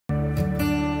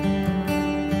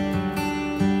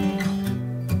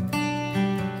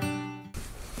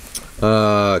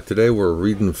Today we're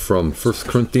reading from 1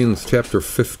 Corinthians chapter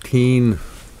 15,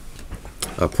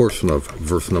 a portion of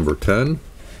verse number 10.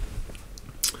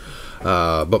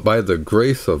 But by the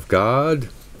grace of God,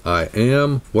 I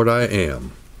am what I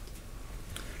am.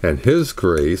 And his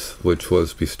grace, which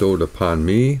was bestowed upon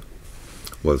me,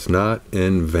 was not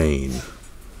in vain.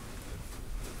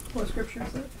 What scripture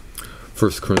is it?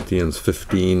 1 Corinthians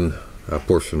 15, a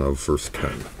portion of verse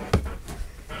 10.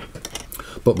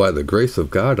 But by the grace of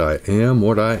God I am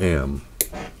what I am,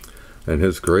 and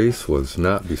his grace was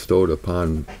not bestowed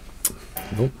upon,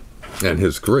 and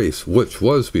his grace which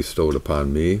was bestowed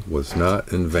upon me was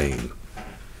not in vain.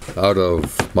 Out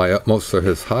of my utmost to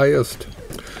his highest,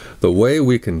 the way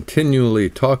we continually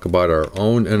talk about our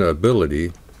own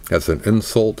inability as an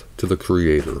insult to the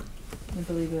Creator. I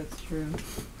believe that's true.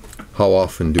 How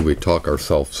often do we talk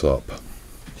ourselves up?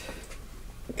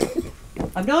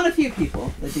 I've known a few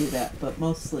people that do that, but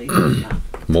mostly not.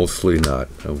 Mostly not.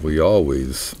 And we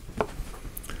always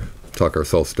talk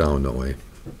ourselves down, don't we?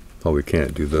 How we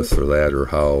can't do this or that, or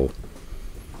how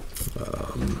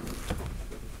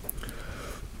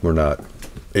we're not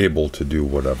able to do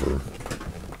whatever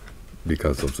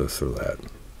because of this or that.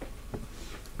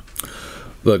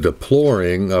 The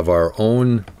deploring of our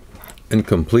own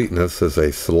incompleteness is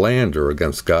a slander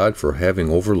against God for having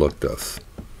overlooked us.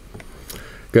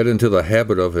 Get into the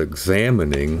habit of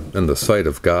examining in the sight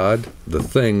of God the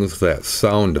things that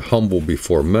sound humble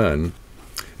before men,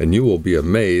 and you will be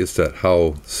amazed at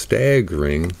how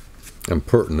staggering and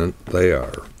pertinent they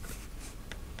are.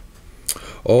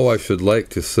 Oh, I should like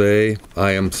to say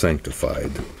I am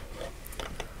sanctified.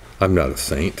 I'm not a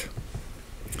saint.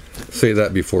 Say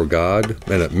that before God,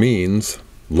 and it means,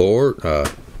 Lord,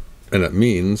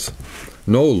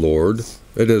 no, Lord,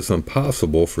 it is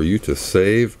impossible for you to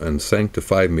save and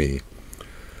sanctify me.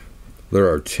 There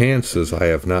are chances I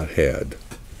have not had.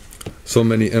 So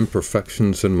many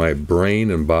imperfections in my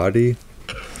brain and body.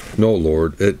 No,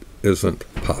 Lord, it isn't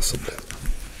possible.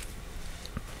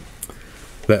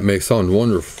 That may sound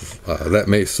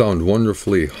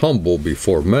wonderfully humble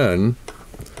before men,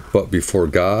 but before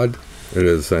God, it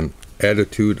is an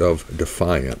attitude of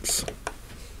defiance.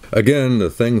 Again, the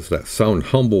things that sound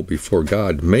humble before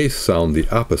God may sound the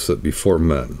opposite before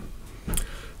men.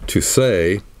 To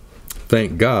say,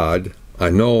 thank God,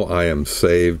 I know I am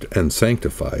saved and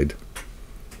sanctified,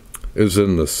 is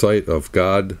in the sight of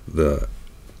God the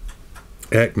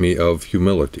acme of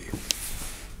humility.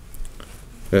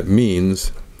 It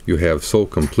means you have so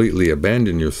completely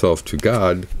abandoned yourself to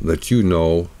God that you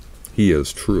know He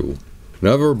is true.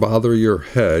 Never bother your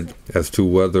head as to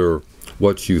whether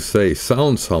what you say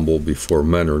sounds humble before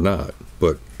men or not,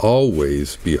 but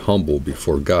always be humble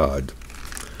before God,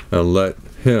 and let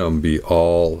Him be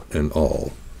all in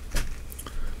all.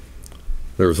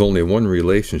 There is only one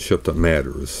relationship that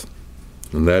matters,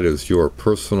 and that is your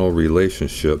personal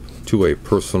relationship to a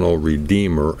personal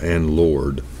Redeemer and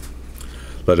Lord.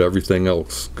 Let everything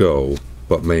else go,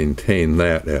 but maintain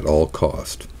that at all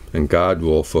cost, and God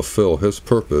will fulfill His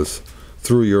purpose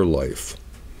through your life.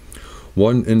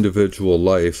 One individual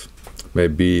life may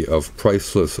be of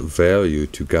priceless value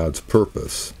to God's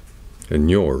purpose, and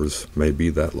yours may be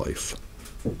that life.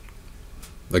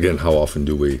 Again, how often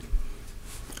do we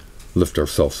lift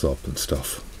ourselves up and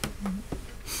stuff?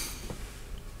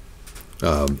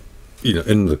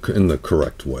 In the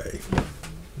correct way.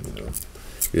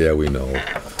 Yeah, we know.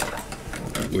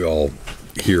 We all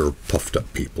hear puffed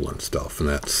up people and stuff, and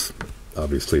that's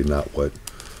obviously not what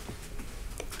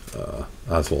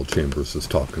Oswald Chambers is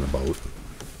talking about.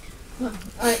 Well,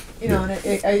 I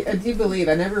do believe,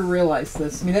 I never realized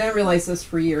this. I mean, I didn't realize this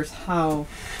for years, how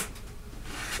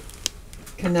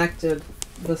connected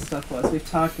this stuff was. We've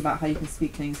talked about how you can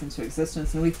speak things into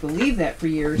existence, and we've believed that for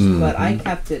years, but I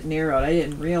kept it narrowed. I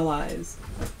didn't realize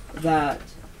that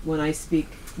when I speak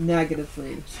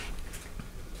negatively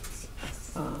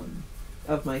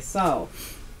of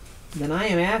myself, then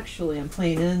I'm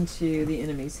playing into the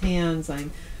enemy's hands.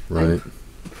 I'm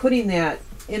putting that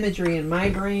imagery in my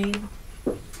brain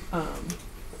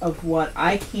of what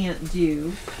I can't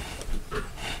do,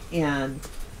 and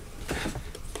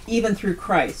even through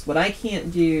Christ, what I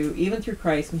can't do, even through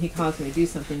Christ, when He calls me to do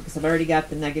something, because I've already got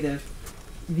the negative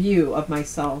view of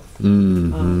myself.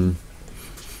 And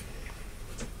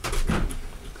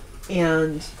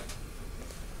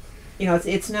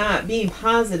it's not being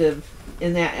positive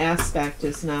in that aspect.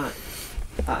 Is not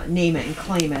name it and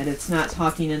claim it. It's not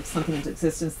talking into something into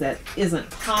existence that isn't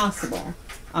possible.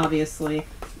 Obviously,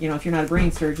 if you're not a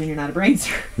brain surgeon, you're not a brain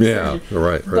surgeon. Yeah,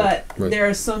 right. But there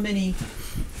are so many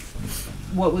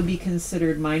what would be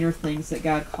considered minor things that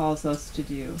God calls us to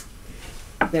do.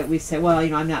 that we say, well,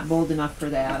 I'm not bold enough for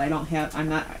that. I'm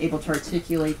not able to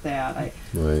articulate that.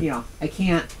 Right. I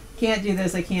can't do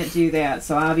this, I can't do that.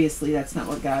 So obviously that's not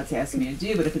what God's asking me to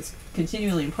do. But if it's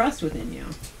continually impressed within you,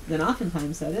 then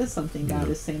oftentimes that is something God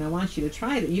is saying, I want you to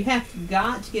try that. You have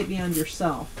got to get beyond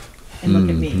yourself and look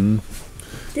at me.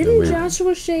 Didn't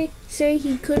Joshua say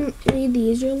he couldn't lead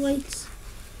the Israelites?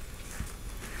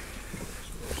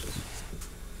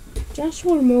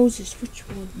 Joshua or Moses? Which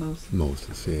one?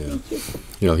 Moses,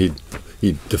 yeah.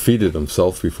 He defeated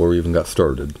himself before he even got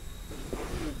started.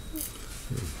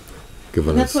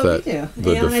 Giving us that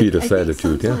the defeatist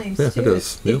attitude. Yeah, it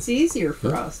is. It's easiher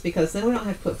for us because then we don't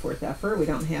have to put forth effort. We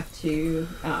don't have to.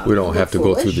 We don't have to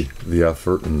go through the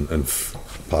effort and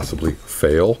possibly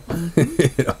fail.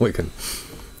 We can.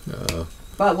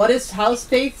 But how's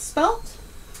faith spelled?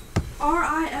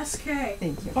 R-I-S-K.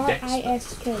 Thank you.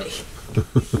 R-I-S-K.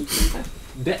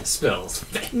 That spells.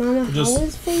 Mama, how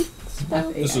is faith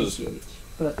spelled? F-A-I-T-H.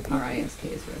 But R-I-S-K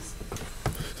is risk.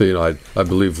 So, I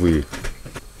believe we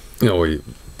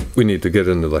need to get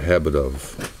into the habit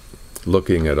of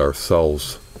looking at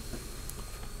ourselves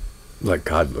like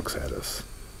God looks at us.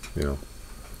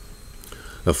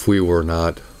 If we were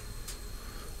not,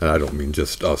 and I don't mean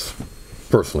just us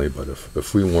personally, but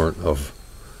if we weren't of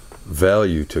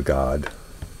value to God,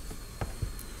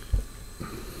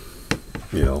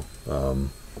 then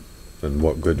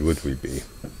what good would we be?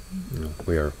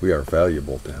 We are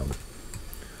valuable to Him.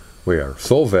 We are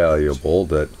so valuable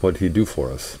that what He do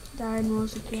for us? Died and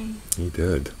rose again. He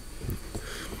did.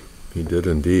 He did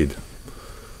indeed.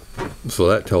 So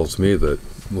that tells me that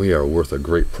we are worth a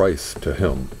great price to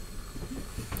Him.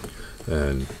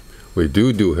 And we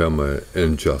do Him an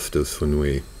injustice when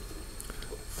we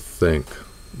think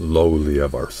lowly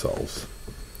of ourselves.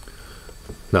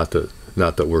 Not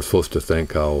that we're supposed to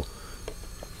think how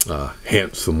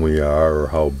handsome we are, or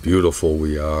how beautiful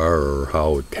we are, or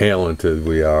how talented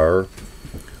we are.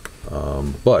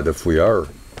 But if we are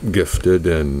gifted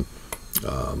in,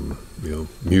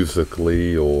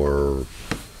 musically or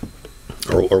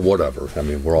whatever,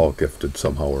 we're all gifted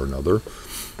somehow or another.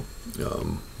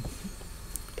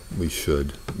 We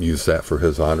should use that for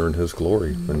His honor and His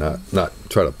glory, and not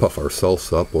try to puff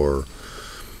ourselves up or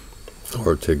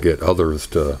to get others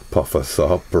to puff us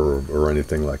up or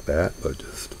anything like that, but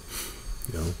just,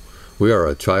 we are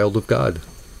a child of God,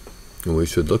 and we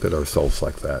should look at ourselves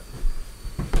like that.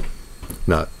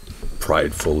 Not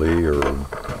pridefully or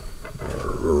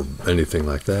anything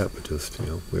like that, but just,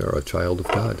 we are a child of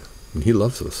God, and He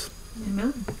loves us.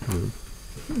 Amen.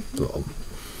 So,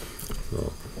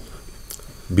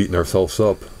 beating ourselves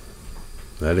up,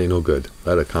 that ain't no good.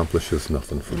 That accomplishes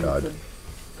nothing for God.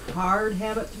 It's a hard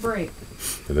habit to break.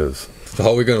 It is. So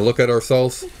how are we going to look at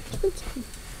ourselves?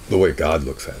 The way God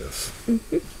looks at us.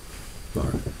 All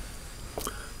right.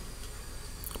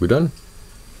 We done?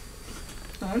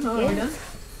 I don't know. Are we done?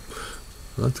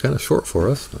 Well, that's kind of short for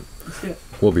us, but Let's do it.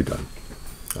 we'll be done.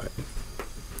 All right.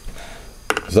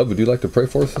 Zeb, would you like to pray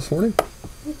for us this morning?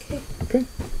 Okay. Okay.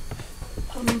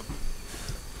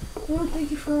 Lord,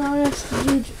 thank you for allowing us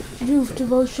to do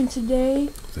devotion today.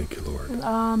 Thank you, Lord.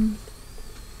 And,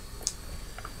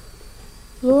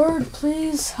 Lord,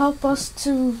 please help us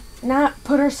to not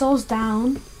put ourselves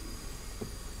down,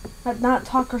 not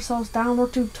talk ourselves down, or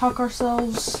to talk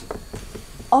ourselves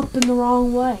up in the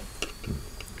wrong way.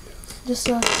 Just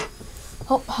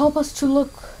help us to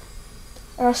look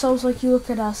at ourselves like you look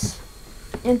at us.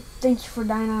 And thank you for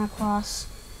dying on a cross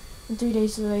and 3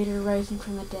 days later rising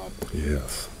from the dead.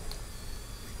 Yes.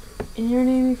 In your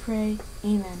name we pray.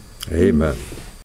 Amen. Amen.